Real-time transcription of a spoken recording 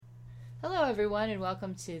Hello, everyone, and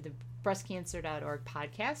welcome to the breastcancer.org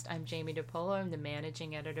podcast. I'm Jamie DePolo. I'm the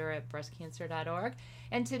managing editor at breastcancer.org.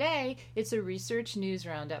 And today it's a research news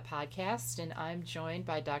roundup podcast, and I'm joined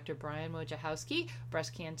by Dr. Brian Wojciechowski,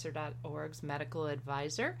 breastcancer.org's medical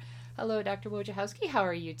advisor. Hello, Dr. Wojciechowski. How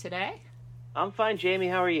are you today? I'm fine, Jamie.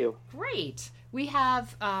 How are you? Great. We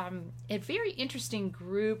have a very interesting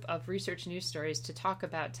group of research news stories to talk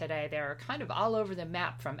about today. They're kind of all over the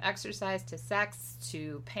map, from exercise to sex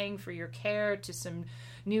to paying for your care to some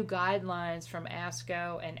new guidelines from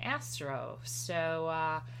ASCO and ASTRO.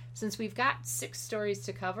 So since we've got 6 stories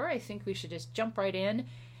to cover, I think we should just jump right in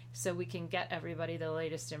so we can get everybody the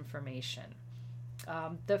latest information.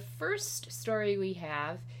 The first story we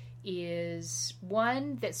have is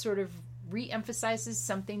one that sort of re-emphasizes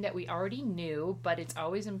something that we already knew, but it's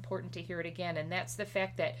always important to hear it again, and that's the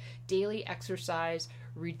fact that daily exercise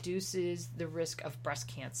reduces the risk of breast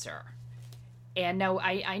cancer. And now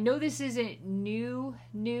I know this isn't new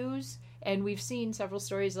news, and we've seen several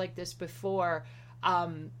stories like this before.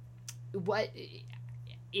 What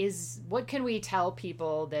can we tell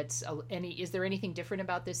people is there anything different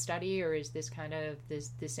about this study, or is this kind of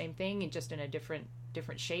the same thing and just in a different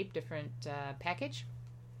shape, different package?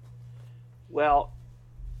 Well,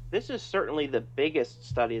 this is certainly the biggest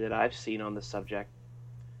study that I've seen on the subject.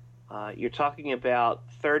 You're talking about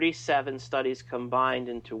 37 studies combined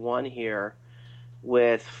into one here,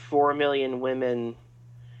 with 4 million women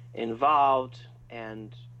involved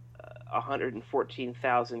and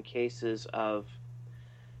 114,000 cases of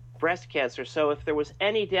breast cancer. So if there was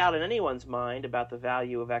any doubt in anyone's mind about the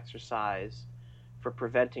value of exercise for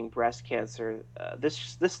preventing breast cancer,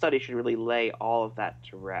 this study should really lay all of that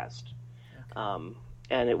to rest.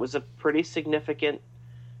 And it was a pretty significant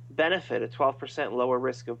benefit, a 12% lower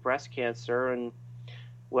risk of breast cancer. And,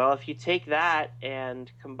 well, if you take that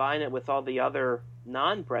and combine it with all the other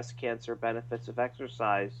non-breast cancer benefits of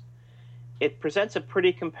exercise, it presents a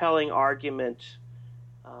pretty compelling argument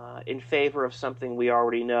in favor of something we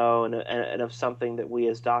already know and of something that we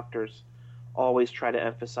as doctors always try to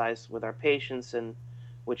emphasize with our patients, and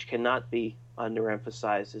which cannot be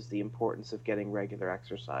underemphasized, is the importance of getting regular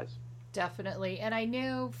exercise. Definitely. And I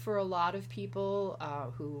know for a lot of people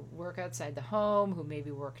who work outside the home, who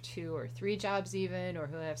maybe work 2 or 3 jobs even, or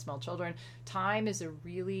who have small children, time is a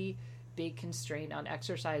really big constraint on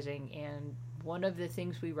exercising. And one of the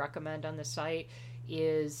things we recommend on the site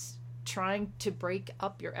is trying to break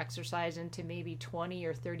up your exercise into maybe 20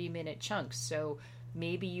 or 30-minute chunks. So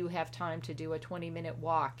maybe you have time to do a 20-minute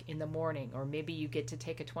walk in the morning, or maybe you get to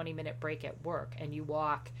take a 20-minute break at work and you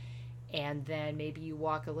walk, and then maybe you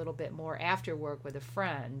walk a little bit more after work with a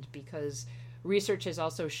friend, because research has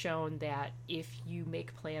also shown that if you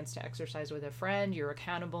make plans to exercise with a friend, you're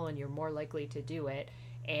accountable and you're more likely to do it.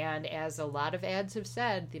 And as a lot of ads have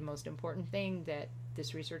said, the most important thing that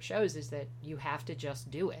this research shows is that you have to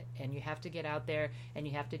just do it, and you have to get out there and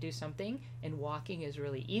you have to do something. And walking is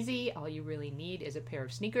really easy. All you really need is a pair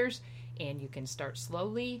of sneakers, and you can start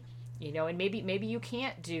slowly, and maybe you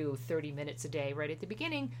can't do 30 minutes a day right at the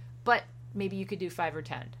beginning, but maybe you could do 5 or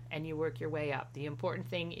 10 and you work your way up. The important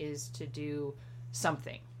thing is to do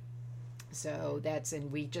something. So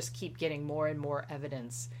and we just keep getting more and more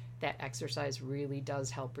evidence that exercise really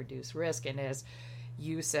does help reduce risk. And as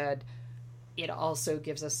you said, it also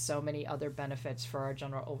gives us so many other benefits for our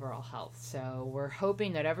general overall health. So we're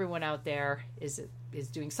hoping that everyone out there is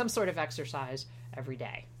doing some sort of exercise every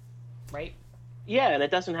day, right? Yeah, and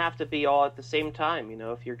it doesn't have to be all at the same time.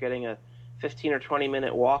 If you're getting a 15 or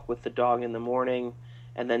 20-minute walk with the dog in the morning,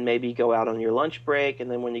 and then maybe go out on your lunch break, and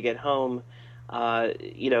then when you get home,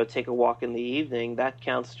 take a walk in the evening, that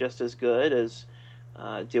counts just as good as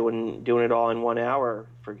doing it all in 1 hour,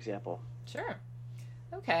 for example. Sure.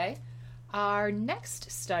 Okay. Our next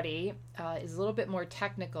study is a little bit more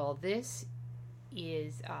technical. This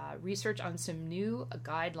is research on some new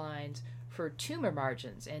guidelines for tumor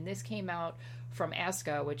margins, and this came out from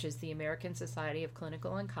ASCO, which is the American Society of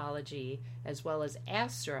Clinical Oncology, as well as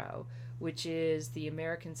ASTRO, which is the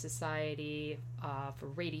American Society for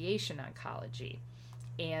Radiation Oncology.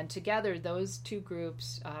 And together, those two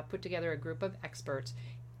groups put together a group of experts,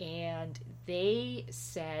 and they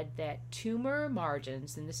said that tumor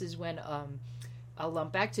margins, and this is when a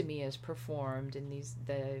lumpectomy is performed, and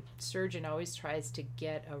the surgeon always tries to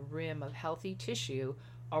get a rim of healthy tissue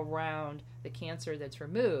around the cancer that's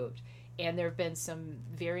removed. And there have been some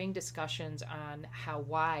varying discussions on how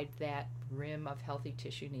wide that rim of healthy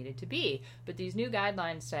tissue needed to be. But these new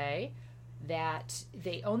guidelines say that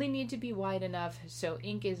they only need to be wide enough so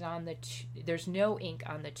ink is on there's no ink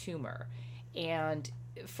on the tumor. And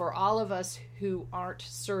for all of us who aren't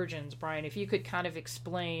surgeons, Brian, if you could kind of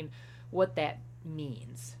explain what that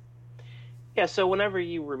means. Yeah, so whenever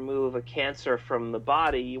you remove a cancer from the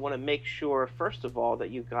body, you want to make sure, first of all, that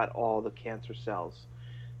you've got all the cancer cells.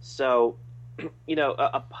 So,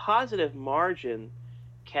 a positive margin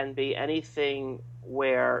can be anything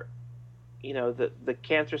where, the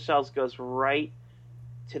cancer cells goes right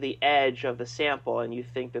to the edge of the sample and you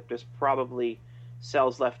think that there's probably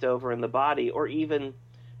cells left over in the body, or even,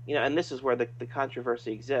 and this is where the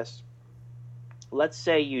controversy exists. Let's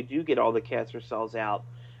say you do get all the cancer cells out,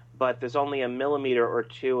 but there's only a millimeter or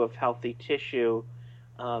two of healthy tissue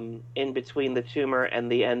in between the tumor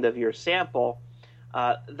and the end of your sample.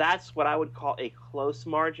 That's what I would call a close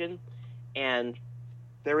margin, and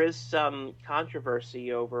there is some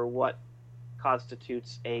controversy over what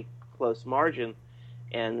constitutes a close margin.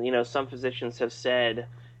 And some physicians have said,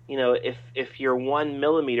 if you're 1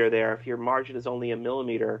 millimeter there, if your margin is only a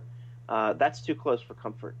millimeter, that's too close for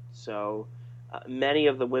comfort. So many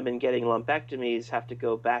of the women getting lumpectomies have to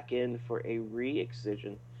go back in for a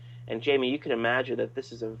re-excision. And Jamie, you can imagine that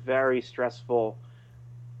this is a very stressful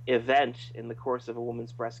event in the course of a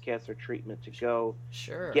woman's breast cancer treatment, to go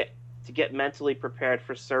get mentally prepared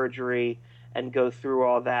for surgery and go through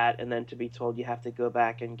all that, and then to be told you have to go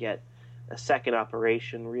back and get a second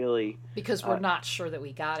operation, really. Because we're not sure that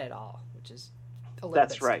we got it all, which is a little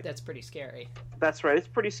that's bit, right. That's pretty scary. That's right. It's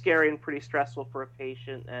pretty scary and pretty stressful for a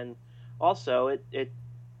patient, and also it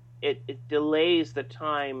delays the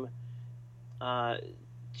time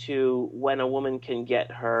to when a woman can get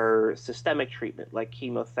her systemic treatment, like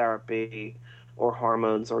chemotherapy or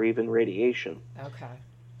hormones or even radiation. Okay.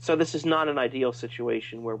 So this is not an ideal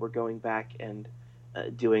situation where we're going back and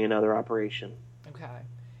doing another operation. Okay.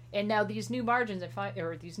 And now these new margins,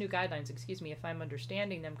 these new guidelines, if I'm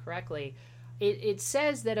understanding them correctly, it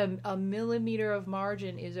says that a millimeter of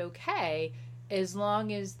margin is okay as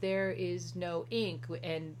long as there is no ink.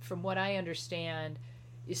 And from what I understand,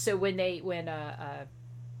 so when a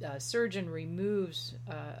surgeon removes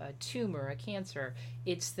a tumor, a cancer,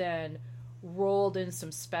 it's then rolled in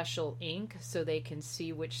some special ink so they can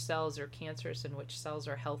see which cells are cancerous and which cells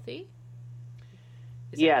are healthy?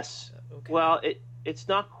 Yes. Okay. Well, it's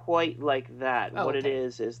not quite like that. Oh, what okay.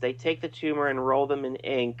 it is they take the tumor and roll them in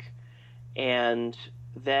ink, and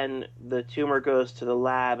then the tumor goes to the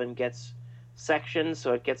lab and gets sectioned,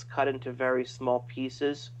 so it gets cut into very small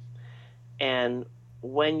pieces. And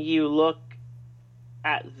when you look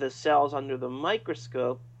at the cells under the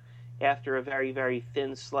microscope, after a very, very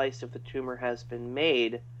thin slice of the tumor has been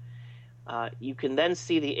made, you can then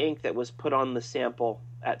see the ink that was put on the sample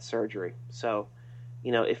at surgery. So,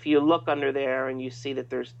 if you look under there and you see that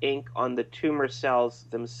there's ink on the tumor cells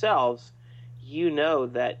themselves, you know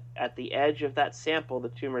that at the edge of that sample, the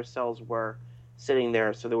tumor cells were sitting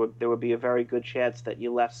there. So there would be a very good chance that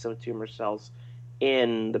you left some tumor cells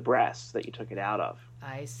in the breast that you took it out of.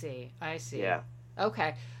 I see. Yeah.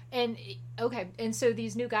 Okay. And so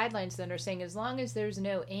these new guidelines then are saying as long as there's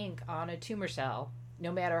no ink on a tumor cell,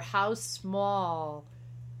 no matter how small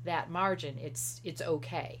that margin, it's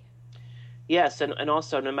okay. Yes, and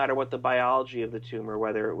also no matter what the biology of the tumor,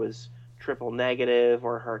 whether it was triple negative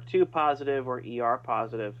or HER2 positive or ER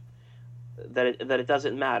positive, that it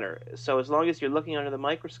doesn't matter. So as long as you're looking under the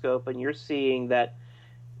microscope and you're seeing that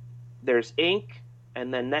there's ink,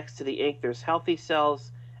 and then next to the ink there's healthy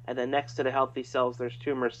cells, and then next to the healthy cells there's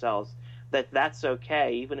tumor cells, that's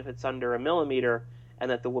okay, even if it's under a millimeter,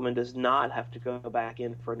 and that the woman does not have to go back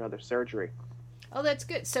in for another surgery. Oh, that's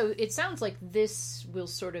good. So it sounds like this will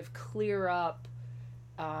sort of clear up,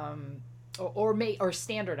 or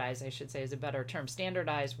standardize, I should say, is a better term.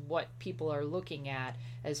 Standardize what people are looking at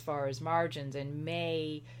as far as margins, and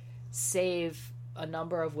may save a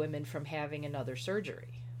number of women from having another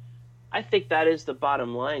surgery. I think that is the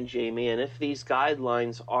bottom line, Jamie. And if these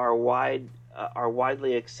guidelines are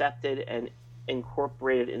widely accepted and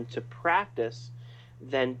incorporated into practice,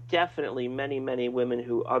 then definitely many, many women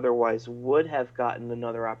who otherwise would have gotten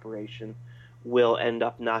another operation will end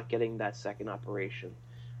up not getting that second operation.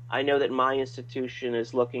 I know that my institution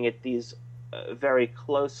is looking at these very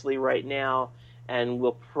closely right now, and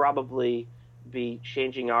will probably be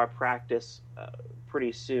changing our practice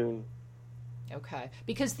pretty soon. Okay,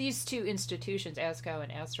 because these two institutions, ASCO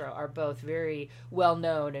and ASTRO, are both very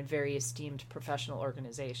well-known and very esteemed professional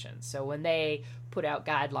organizations. So when they put out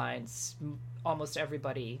guidelines, almost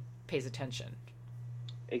everybody pays attention.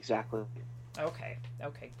 Exactly. Okay,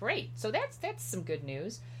 great. So that's some good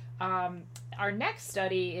news. Our next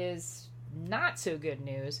study is not so good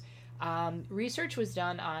news. Research was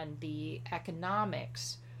done on the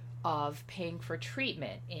economics of paying for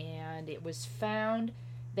treatment, and it was found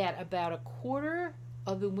that about 25%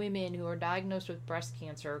 of the women who are diagnosed with breast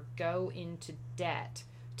cancer go into debt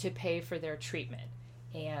to pay for their treatment.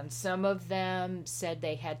 And some of them said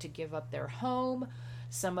they had to give up their home.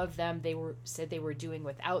 Some of them said they were doing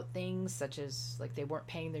without things, such as like they weren't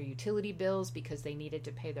paying their utility bills because they needed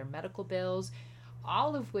to pay their medical bills,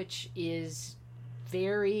 all of which is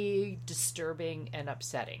very disturbing and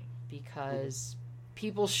upsetting because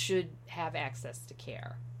people should have access to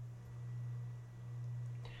care.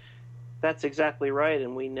 That's exactly right,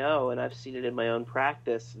 and we know, and I've seen it in my own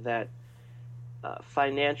practice, that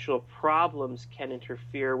financial problems can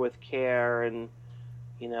interfere with care and,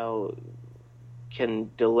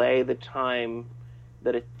 can delay the time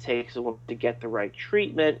that it takes a woman to get the right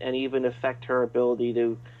treatment and even affect her ability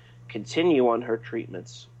to continue on her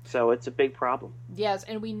treatments. So it's a big problem. Yes,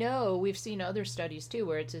 and we've seen other studies too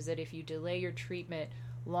where it says that if you delay your treatment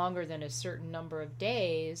longer than a certain number of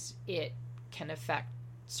days, it can affect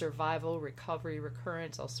survival, recovery,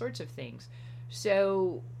 recurrence, all sorts of things.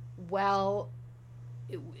 So,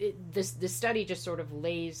 this study just sort of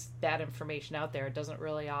lays that information out there. It doesn't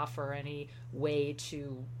really offer any way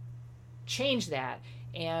to change that.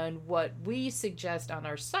 And what we suggest on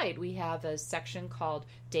our site, we have a section called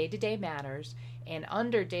Day-to-Day Matters, and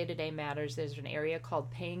under Day-to-Day Matters, there's an area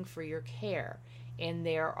called Paying for Your Care. And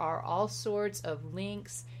there are all sorts of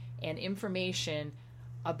links and information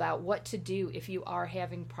about what to do if you are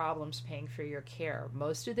having problems paying for your care.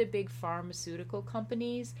 Most of the big pharmaceutical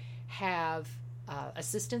companies have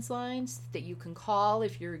assistance lines that you can call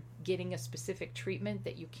if you're getting a specific treatment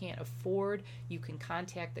that you can't afford. You can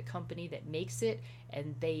contact the company that makes it,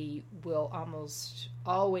 and they will almost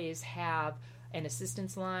always have an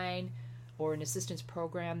assistance line or an assistance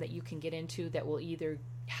program that you can get into that will either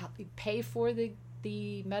pay for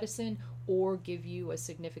the medicine or give you a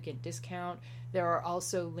significant discount. There are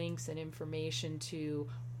also links and information to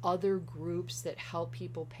other groups that help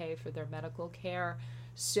people pay for their medical care.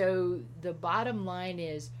 So the bottom line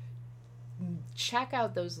is check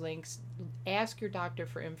out those links, ask your doctor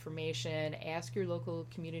for information, ask your local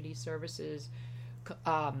community services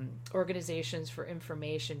organizations for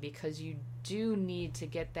information, because you do need to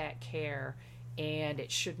get that care and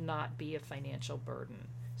it should not be a financial burden.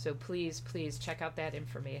 So please check out that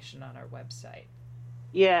information on our website.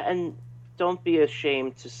 Yeah, and don't be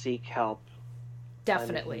ashamed to seek help.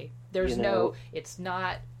 Definitely. It's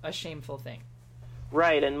not a shameful thing.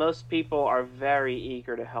 Right, and most people are very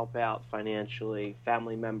eager to help out financially,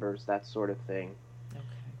 family members, that sort of thing.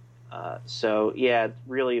 Okay. So, yeah,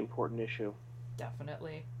 really important issue.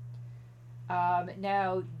 Definitely.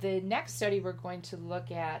 Now, the next study we're going to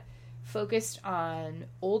look at focused on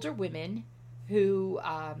older women who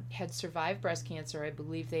had survived breast cancer. I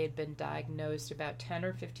believe they had been diagnosed about 10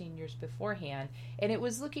 or 15 years beforehand, and it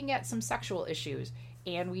was looking at some sexual issues.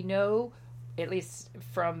 And we know, at least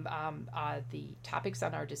from the topics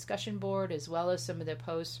on our discussion board, as well as some of the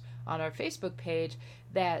posts on our Facebook page,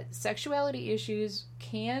 that sexuality issues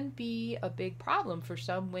can be a big problem for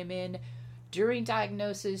some women during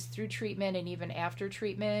diagnosis, through treatment, and even after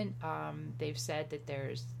treatment. They've said that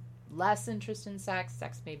there's less interest in sex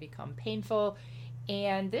may become painful.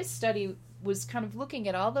 And this study was kind of looking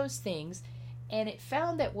at all those things, and it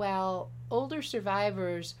found that while older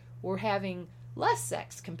survivors were having less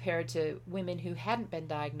sex compared to women who hadn't been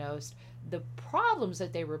diagnosed, the problems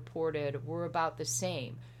that they reported were about the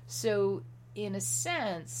same. So in a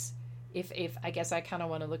sense, if I guess I kind of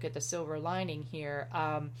want to look at the silver lining here,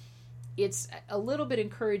 it's a little bit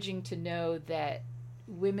encouraging to know that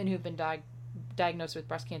women who've been diagnosed with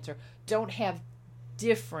breast cancer don't have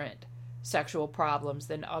different sexual problems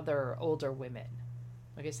than other older women.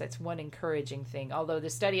 I guess that's one encouraging thing. Although the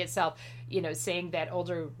study itself, saying that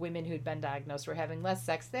older women who'd been diagnosed were having less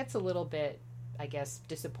sex, that's a little bit, I guess,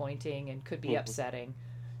 disappointing and could be upsetting.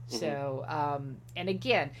 Mm-hmm. So, and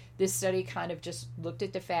again, this study kind of just looked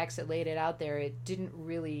at the facts, it laid it out there. It didn't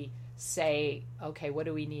really say, okay, what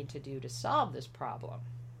do we need to do to solve this problem?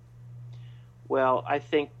 Well, I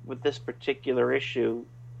think with this particular issue,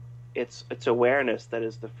 it's awareness that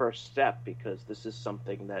is the first step, because this is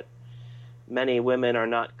something that many women are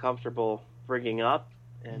not comfortable bringing up,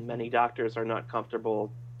 and many doctors are not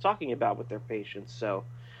comfortable talking about with their patients. So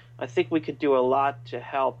I think we could do a lot to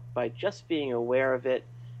help by just being aware of it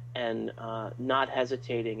and not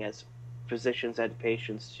hesitating as physicians and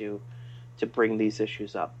patients to bring these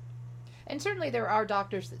issues up. And certainly there are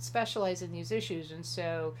doctors that specialize in these issues, and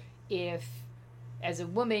so if as a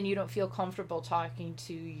woman you don't feel comfortable talking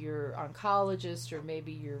to your oncologist or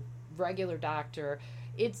maybe your regular doctor,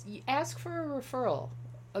 ask for a referral.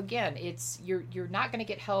 again, it's you're not going to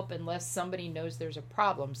get help unless somebody knows there's a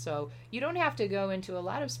problem. So you don't have to go into a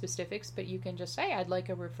lot of specifics, but you can just say, I'd like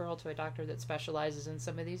a referral to a doctor that specializes in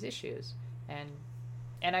some of these issues.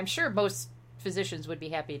 And I'm sure most physicians would be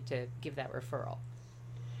happy to give that referral.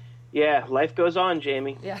 Yeah, life goes on,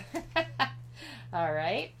 Jamie. Yeah. All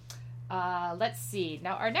right. Let's see.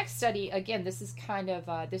 Now, our next study, again, this is kind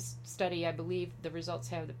of, this study, I believe the results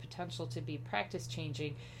have the potential to be practice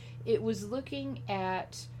changing. It was looking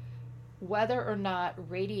at whether or not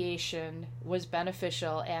radiation was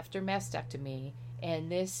beneficial after mastectomy,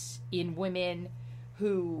 and this in women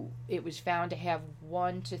who it was found to have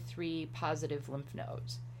 1 to 3 positive lymph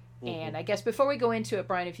nodes. Mm-hmm. And I guess before we go into it,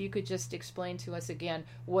 Brian, if you could just explain to us again,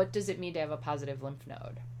 what does it mean to have a positive lymph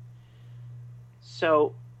node?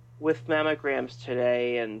 So, with mammograms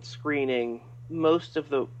today and screening, most of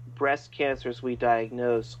the breast cancers we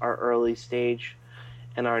diagnose are early stage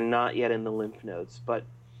and are not yet in the lymph nodes. But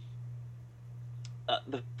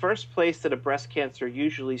the first place that a breast cancer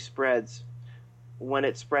usually spreads when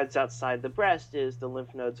it spreads outside the breast is the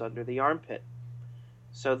lymph nodes under the armpit.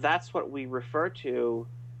 So that's what we refer to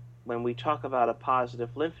when we talk about a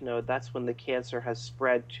positive lymph node. That's when the cancer has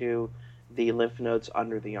spread to the lymph nodes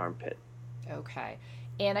under the armpit. Okay.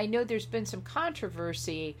 And I know there's been some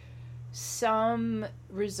controversy. Some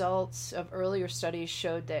results of earlier studies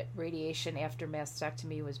showed that radiation after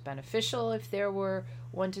mastectomy was beneficial if there were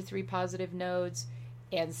 1 to 3 positive nodes,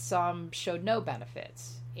 and some showed no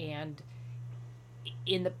benefits. And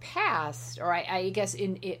in the past, or I guess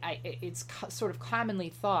it's sort of commonly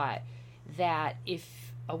thought that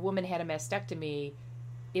if a woman had a mastectomy,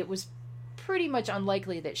 it was pretty much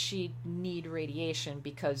unlikely that she'd need radiation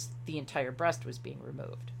because the entire breast was being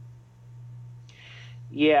removed.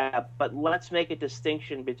 Yeah, but let's make a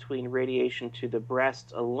distinction between radiation to the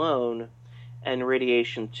breast alone and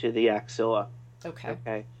radiation to the axilla.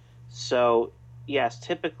 Okay. So, yes,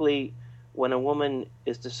 typically when a woman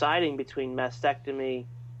is deciding between mastectomy,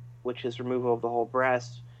 which is removal of the whole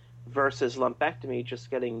breast, versus lumpectomy, just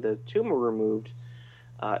getting the tumor removed,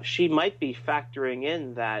 she might be factoring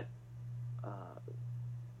in that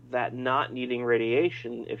not needing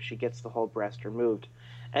radiation if she gets the whole breast removed.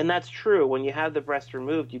 And that's true. When you have the breast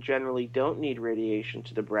removed, you generally don't need radiation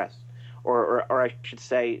to the breast, or I should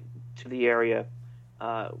say to the area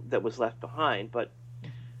that was left behind. But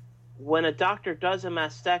when a doctor does a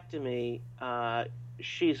mastectomy,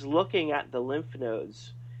 she's looking at the lymph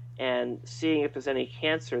nodes and seeing if there's any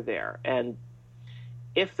cancer there. And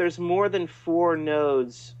if there's more than 4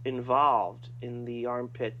 nodes involved in the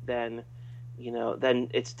armpit, then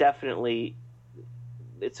it's definitely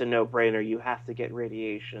it's a no-brainer. You have to get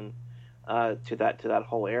radiation to that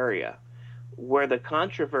whole area. Where the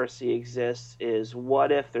controversy exists is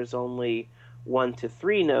what if there's only 1 to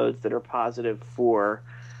 3 nodes that are positive for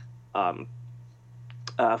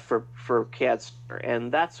cancer,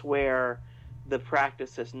 and that's where the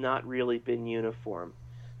practice has not really been uniform.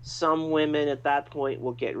 Some women at that point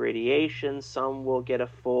will get radiation. Some will get a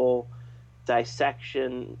full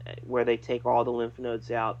dissection where they take all the lymph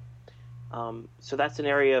nodes out. So that's an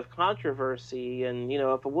area of controversy. And,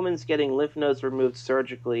 if a woman's getting lymph nodes removed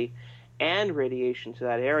surgically and radiation to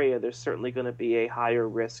that area, there's certainly going to be a higher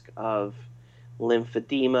risk of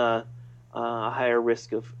lymphedema, a higher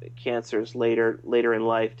risk of cancers later in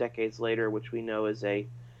life, decades later, which we know is a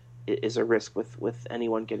risk with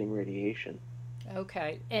anyone getting radiation.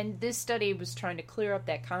 Okay. And this study was trying to clear up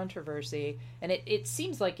that controversy, and it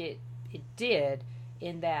seems like it did,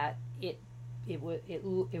 in that it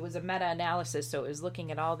was a meta-analysis, so it was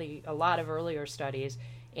looking at a lot of earlier studies,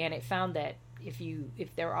 and it found that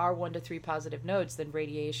if there are 1 to 3 positive nodes, then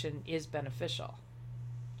radiation is beneficial.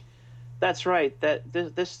 That's right. That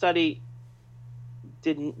this study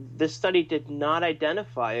did not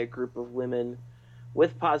identify a group of women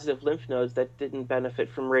with positive lymph nodes that didn't benefit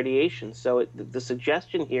from radiation. So the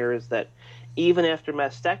suggestion here is that even after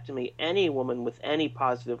mastectomy, any woman with any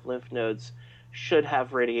positive lymph nodes should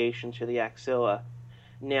have radiation to the axilla.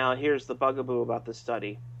 Now, here's the bugaboo about the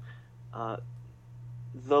study.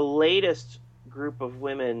 The latest group of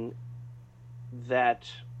women that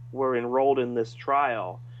were enrolled in this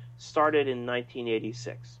trial started in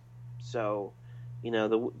 1986. So,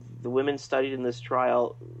 the women studied in this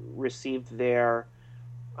trial received their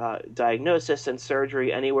diagnosis and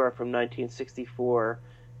surgery anywhere from 1964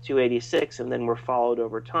 to 86, and then were followed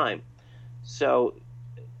over time. So,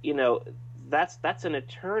 that's an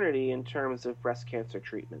eternity in terms of breast cancer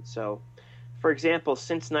treatment. So, for example,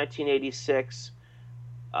 since 1986,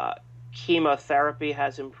 chemotherapy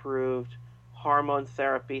has improved, hormone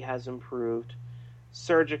therapy has improved,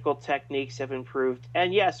 surgical techniques have improved,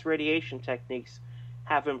 and yes, radiation techniques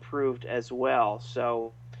have improved as well.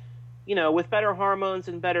 So, with better hormones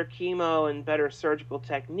and better chemo and better surgical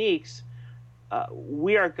techniques,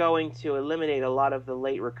 we are going to eliminate a lot of the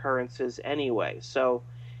late recurrences anyway. So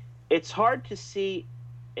it's hard to see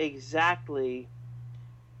exactly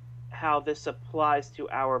how this applies to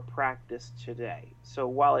our practice today. So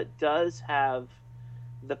while it does have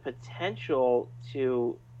the potential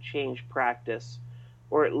to change practice,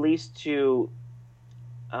 or at least to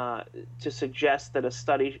suggest that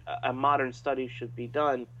a modern study should be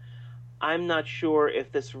done, I'm not sure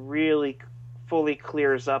if this really fully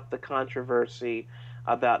clears up the controversy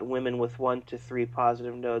about women with 1 to 3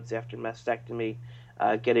 positive nodes after mastectomy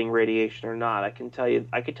getting radiation or not. I can tell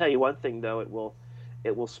you one thing though: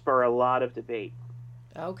 it will spur a lot of debate.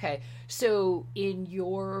 Okay, so in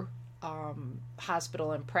your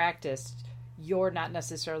hospital and practice, you're not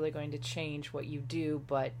necessarily going to change what you do,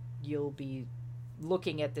 but you'll be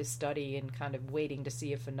looking at this study and kind of waiting to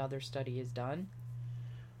see if another study is done.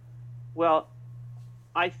 Well,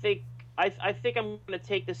 I think I'm going to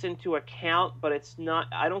take this into account, but it's not.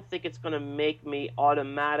 I don't think it's going to make me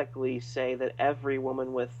automatically say that every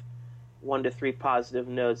woman with 1 to 3 positive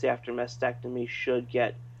nodes after mastectomy should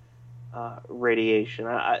get radiation.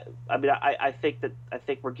 I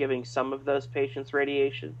think we're giving some of those patients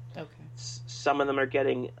radiation. Okay. Some of them are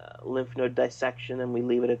getting lymph node dissection, and we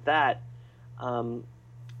leave it at that.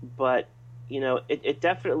 But it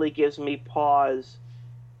definitely gives me pause.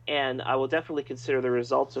 And I will definitely consider the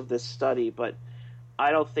results of this study, but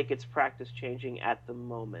I don't think it's practice changing at the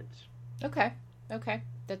moment. Okay.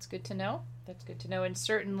 That's good to know. And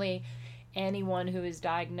certainly anyone who is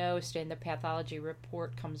diagnosed and the pathology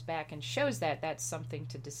report comes back and shows that, that's something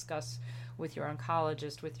to discuss with your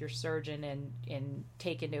oncologist, with your surgeon, and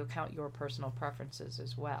take into account your personal preferences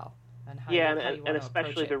as well. And and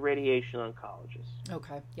especially the radiation oncologist.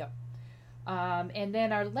 Okay, yep. And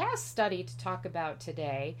then our last study to talk about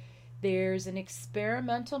today, there's an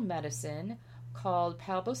experimental medicine called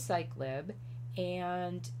palbociclib,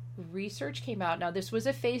 and research came out. Now, this was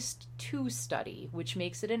a phase 2 study, which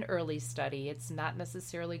makes it an early study. It's not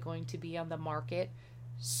necessarily going to be on the market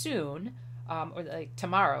soon, or like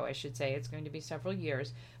tomorrow, I should say. It's going to be several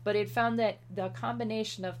years. But it found that the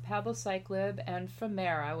combination of palbociclib and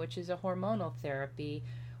Femara, which is a hormonal therapy,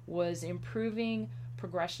 was improving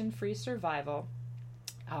progression-free survival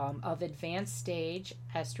of advanced stage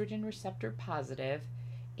estrogen receptor positive,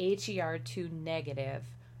 HER2 negative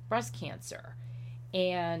breast cancer.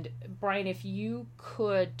 And Brian, if you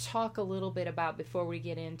could talk a little bit about, before we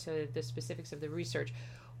get into the specifics of the research,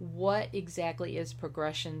 what exactly is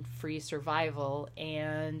progression-free survival?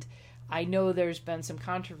 And I know there's been some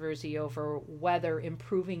controversy over whether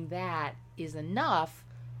improving that is enough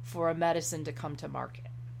for a medicine to come to market.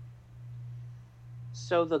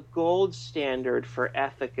 So the gold standard for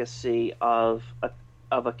efficacy of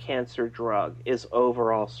a cancer drug is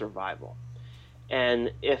overall survival.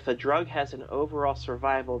 And if a drug has an overall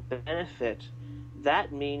survival benefit,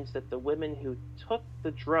 that means that the women who took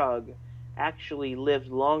the drug actually lived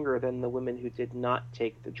longer than the women who did not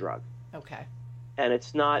take the drug. Okay. And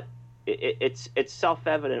it's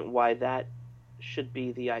self-evident why that should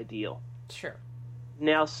be the ideal. Sure.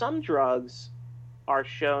 Now, some drugs are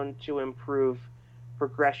shown to improve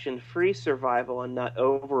progression-free survival and not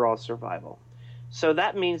overall survival. So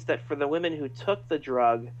that means that for the women who took the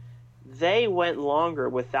drug, they went longer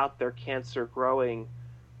without their cancer growing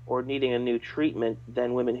or needing a new treatment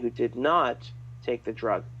than women who did not take the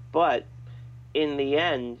drug. But in the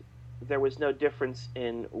end, there was no difference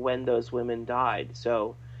in when those women died.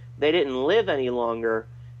 So they didn't live any longer.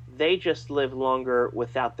 They just lived longer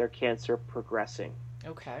without their cancer progressing.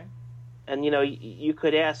 Okay. And, you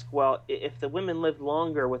could ask, well, if the women lived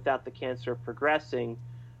longer without the cancer progressing,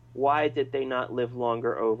 why did they not live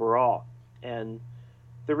longer overall? And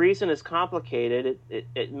the reason is complicated.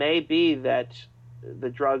 It may be that the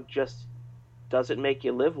drug just doesn't make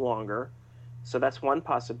you live longer. So that's one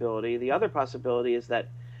possibility. The other possibility is that,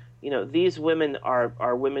 these women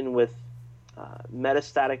are women with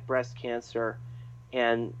metastatic breast cancer,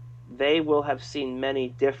 and they will have seen many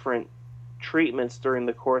different treatments during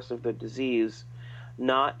the course of the disease,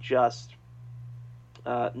 not just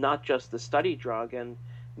the study drug. And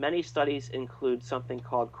many studies include something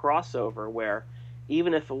called crossover, where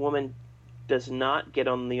even if a woman does not get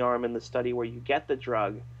on the arm in the study where you get the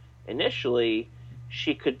drug initially,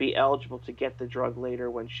 she could be eligible to get the drug later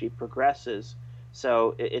when she progresses.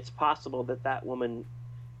 So it's possible that woman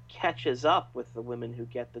catches up with the women who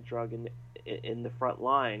get the drug in the front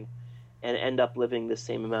line and end up living the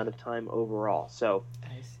same amount of time overall. So,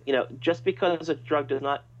 just because a drug does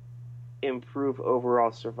not improve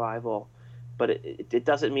overall survival, but it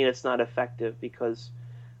doesn't mean it's not effective because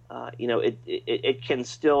it can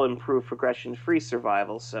still improve progression-free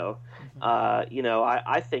survival. So,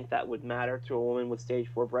 I think that would matter to a woman with stage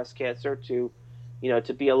 4 breast cancer to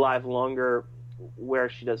be alive longer,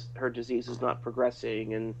 where her disease is not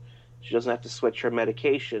progressing and she doesn't have to switch her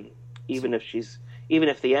medication, even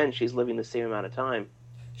if the end she's living the same amount of time.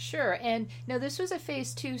 Sure. And now this was a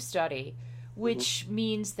phase 2 study, which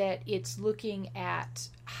means that it's looking at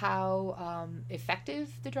how effective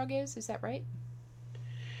the drug is. Is that right?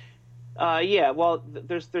 Yeah. Well,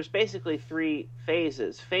 there's basically 3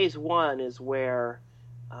 phases. Phase 1 is where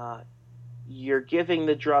you're giving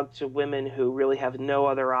the drug to women who really have no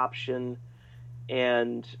other option,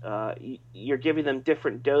 and you're giving them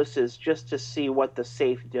different doses just to see what the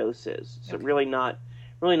safe dose is. So really not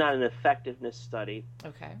an effectiveness study.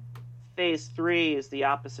 Okay. Phase 3 is the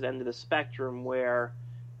opposite end of the spectrum, where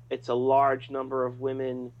it's a large number of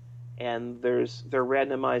women, and they're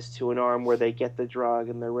randomized to an arm where they get the drug,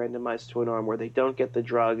 and they're randomized to an arm where they don't get the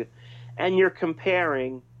drug, and you're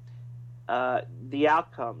comparing the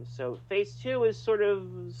outcomes. So phase 2 is sort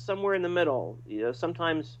of somewhere in the middle.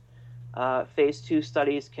 Sometimes phase 2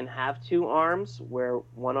 studies can have 2 arms, where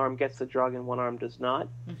one arm gets the drug and one arm does not.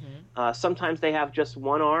 Mm-hmm. Sometimes they have just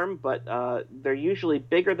one arm, but they're usually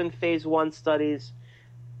bigger than phase 1 studies,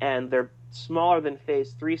 and they're smaller than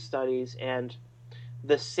phase 3 studies, and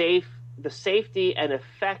the safety and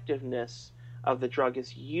effectiveness of the drug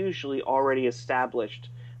is usually already established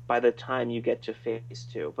by the time you get to phase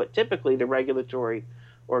 2. But typically the regulatory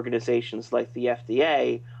organizations like the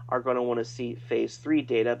FDA are going to want to see phase 3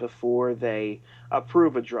 data before they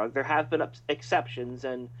approve a drug. There have been exceptions,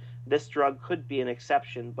 and this drug could be an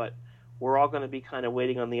exception, but we're all going to be kind of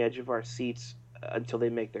waiting on the edge of our seats until they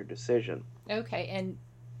make their decision. Okay, and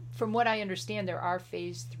from what I understand, there are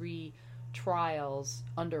phase 3 trials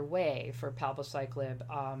underway for palbociclib,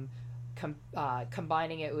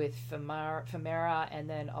 combining it with Femara, and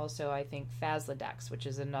then also I think Faslodex, which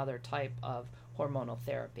is another type of hormonal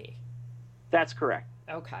therapy. That's correct.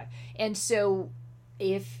 Okay. And so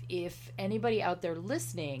if anybody out there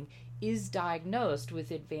listening is diagnosed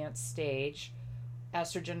with advanced stage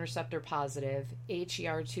estrogen receptor positive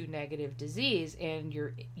HER2 negative disease, and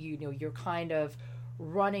you're kind of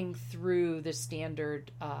running through the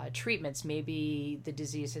standard treatments, maybe the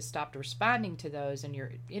disease has stopped responding to those and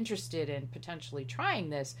you're interested in potentially trying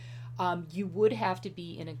this, you would have to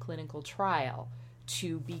be in a clinical trial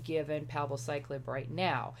to be given palbociclib right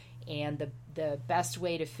now. And the best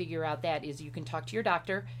way to figure out that is you can talk to your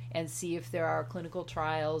doctor and see if there are clinical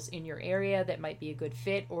trials in your area that might be a good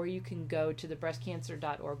fit, or you can go to the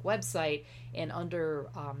breastcancer.org website, and under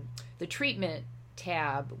the treatment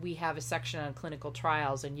tab, we have a section on clinical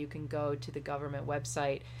trials, and you can go to the government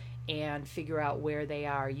website and figure out where they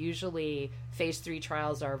are. Usually phase 3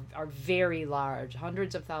 trials are very large,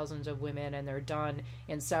 hundreds of thousands of women, and they're done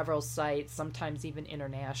in several sites, sometimes even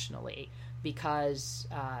internationally, because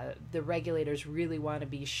the regulators really want to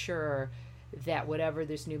be sure that whatever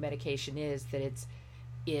this new medication is, that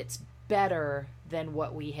it's better than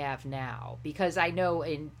what we have now. Because I know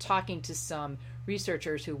in talking to some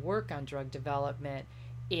researchers who work on drug development,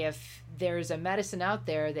 if there's a medicine out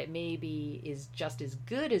there that maybe is just as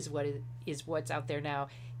good as what's out there now,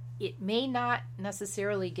 it may not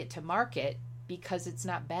necessarily get to market because it's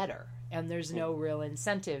not better, and there's no real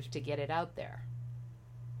incentive to get it out there.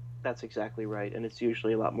 That's exactly right, and it's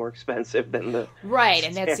usually a lot more expensive than the right,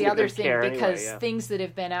 and that's the other thing, because anyway, things that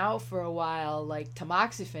have been out for a while, like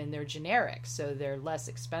tamoxifen, they're generic, so they're less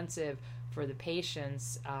expensive for the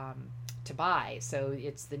patients to buy. So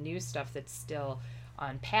it's the new stuff that's still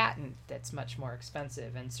on patent that's much more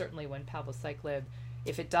expensive. And certainly when palbociclib,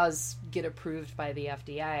 if it does get approved by the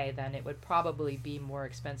FDA, then it would probably be more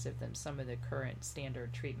expensive than some of the current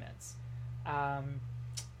standard treatments. But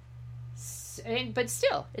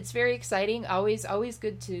still, it's very exciting. Always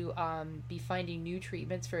good to be finding new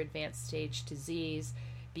treatments for advanced stage disease,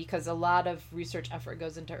 because a lot of research effort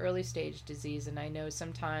goes into early stage disease, and I know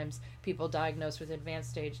sometimes people diagnosed with advanced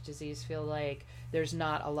stage disease feel like there's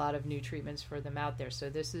not a lot of new treatments for them out there. So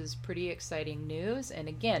this is pretty exciting news. And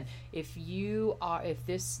again, if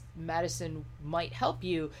this medicine might help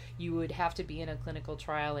you, you would have to be in a clinical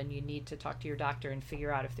trial, and you need to talk to your doctor and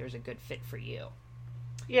figure out if there's a good fit for you.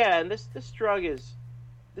 Yeah, and this drug has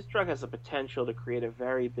the potential to create a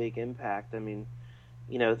very big impact. I mean,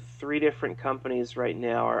 3 different companies right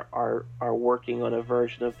now are working on a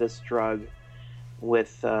version of this drug.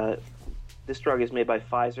 With this drug is made by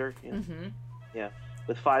Pfizer. Mm-hmm. Yeah,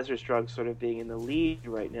 with Pfizer's drug sort of being in the lead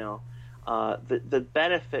right now. The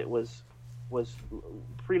benefit was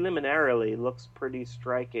preliminarily looks pretty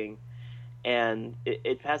striking, and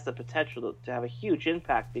it has the potential to have a huge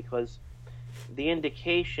impact because the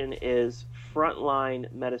indication is frontline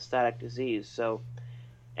metastatic disease. So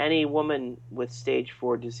any woman with stage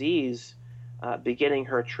 4 disease beginning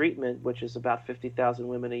her treatment, which is about 50,000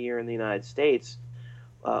 women a year in the United States,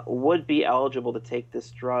 would be eligible to take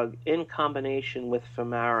this drug in combination with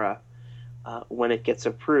Femara when it gets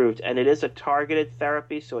approved. And it is a targeted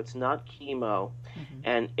therapy, so it's not chemo,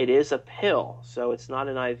 and it is a pill, so it's not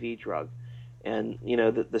an IV drug. And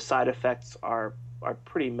the side effects are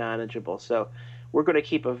pretty manageable. So we're going to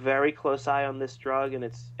keep a very close eye on this drug, and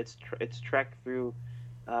it's trekked through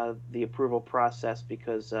the approval process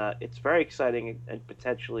because it's very exciting and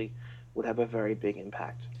potentially would have a very big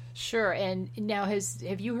impact. Sure. And now,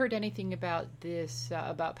 have you heard anything about this,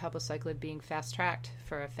 about palbociclib being fast-tracked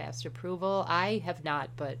for a fast approval? I have not,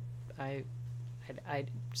 but I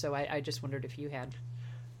just wondered if you had.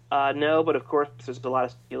 No, but of course there's a lot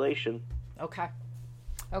of speculation. Okay.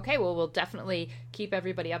 Well, we'll definitely keep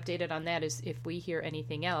everybody updated on that if we hear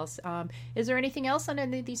anything else. Is there anything else on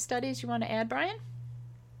any of these studies you want to add, Brian?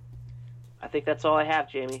 I think that's all I have,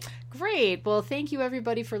 Jamie. Great. Well, thank you,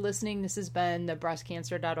 everybody, for listening. This has been the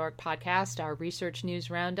breastcancer.org podcast, our research news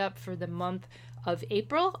roundup for the month of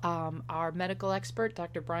April. Our medical expert,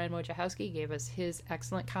 Dr. Brian Wojciechowski, gave us his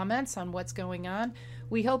excellent comments on what's going on.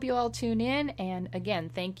 We hope you all tune in. And again,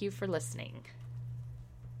 thank you for listening.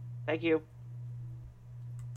 Thank you.